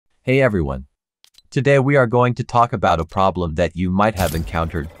Hey everyone. Today we are going to talk about a problem that you might have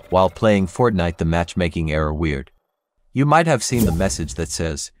encountered while playing Fortnite the matchmaking error weird. You might have seen the message that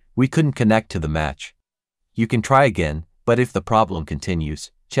says, "We couldn't connect to the match." You can try again, but if the problem continues,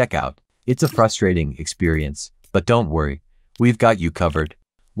 check out. It's a frustrating experience, but don't worry, we've got you covered.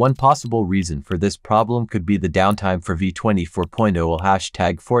 One possible reason for this problem could be the downtime for v24.0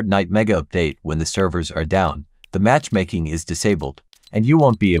 #Fortnite mega update. When the servers are down, the matchmaking is disabled, and you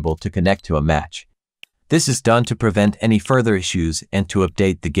won't be able to connect to a match. This is done to prevent any further issues and to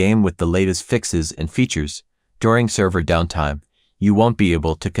update the game with the latest fixes and features. During server downtime, you won't be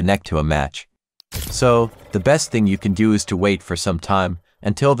able to connect to a match. So, the best thing you can do is to wait for some time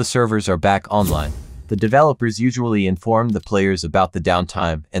until the servers are back online. The developers usually inform the players about the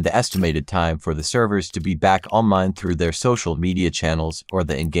downtime and the estimated time for the servers to be back online through their social media channels or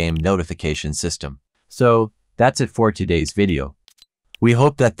the in-game notification system. So, that's it for today's video. We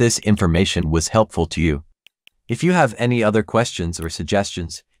hope that this information was helpful to you. If you have any other questions or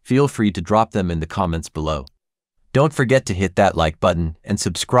suggestions, feel free to drop them in the comments below. Don't forget to hit that like button and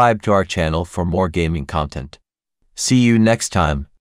subscribe to our channel for more gaming content. See you next time.